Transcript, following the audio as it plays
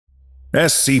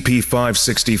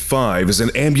SCP-565 is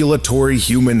an ambulatory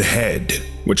human head,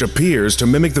 which appears to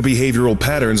mimic the behavioral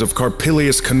patterns of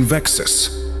Carpilius convexus,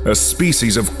 a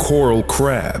species of coral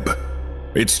crab.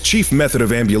 Its chief method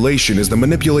of ambulation is the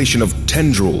manipulation of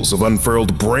tendrils of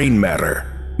unfurled brain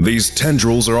matter. These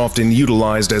tendrils are often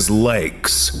utilized as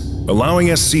legs, allowing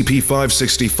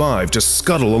SCP-565 to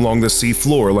scuttle along the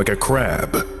seafloor like a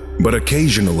crab, but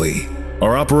occasionally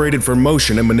are operated for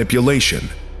motion and manipulation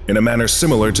in a manner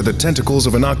similar to the tentacles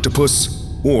of an octopus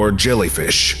or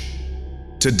jellyfish.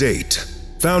 To date,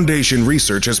 Foundation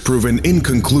research has proven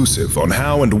inconclusive on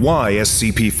how and why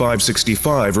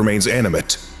SCP-565 remains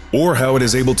animate, or how it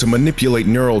is able to manipulate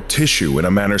neural tissue in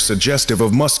a manner suggestive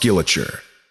of musculature.